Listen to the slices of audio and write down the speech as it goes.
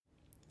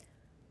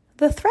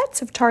The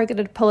threats of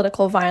targeted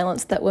political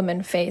violence that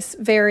women face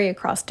vary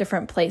across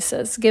different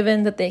places,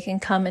 given that they can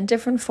come in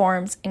different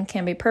forms and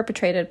can be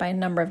perpetrated by a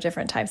number of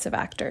different types of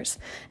actors.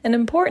 And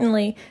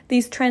importantly,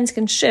 these trends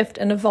can shift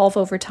and evolve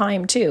over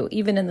time too,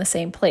 even in the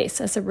same place,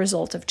 as a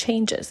result of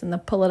changes in the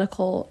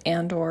political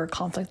and/or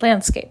conflict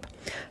landscape.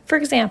 For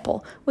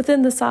example,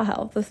 within the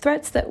Sahel, the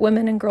threats that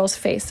women and girls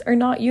face are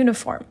not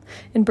uniform.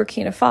 In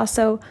Burkina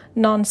Faso,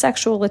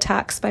 non-sexual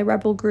attacks by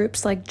rebel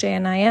groups like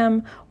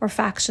JNIM or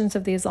factions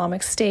of the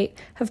Islamic State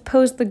have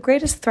posed the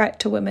greatest threat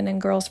to women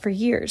and girls for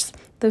years,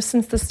 though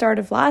since the start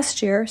of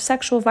last year,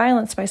 sexual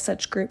violence by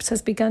such groups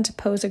has begun to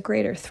pose a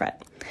greater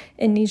threat.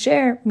 In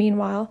Niger,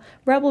 meanwhile,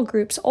 rebel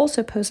groups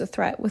also pose a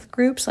threat, with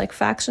groups like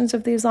factions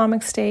of the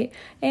Islamic State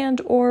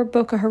and/or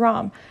Boko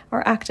Haram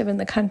are active in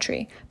the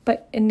country.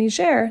 But in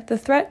Niger, the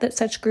threat that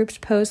such groups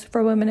pose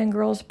for women and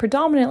girls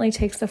predominantly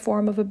takes the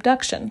form of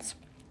abductions.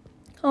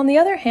 On the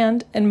other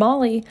hand, in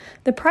Mali,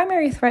 the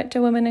primary threat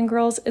to women and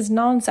girls is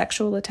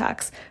non-sexual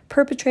attacks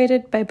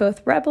perpetrated by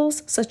both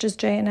rebels such as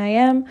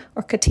JNIM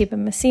or Katiba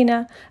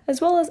Messina, as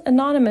well as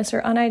anonymous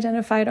or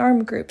unidentified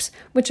armed groups,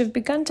 which have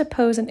begun to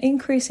pose an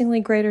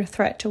increasingly greater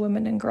threat to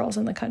women and girls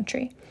in the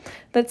country.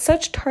 That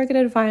such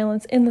targeted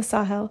violence in the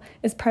Sahel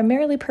is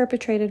primarily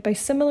perpetrated by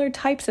similar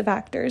types of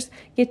actors,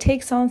 yet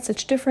takes on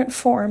such different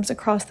forms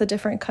across the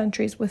different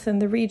countries within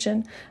the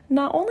region,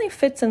 not only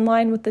fits in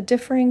line with the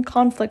differing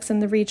conflicts in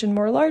the region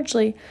more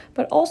largely,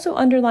 but also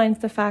underlines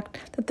the fact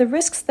that the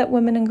risks that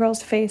women and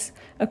girls face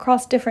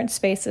across different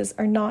spaces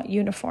are not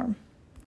uniform.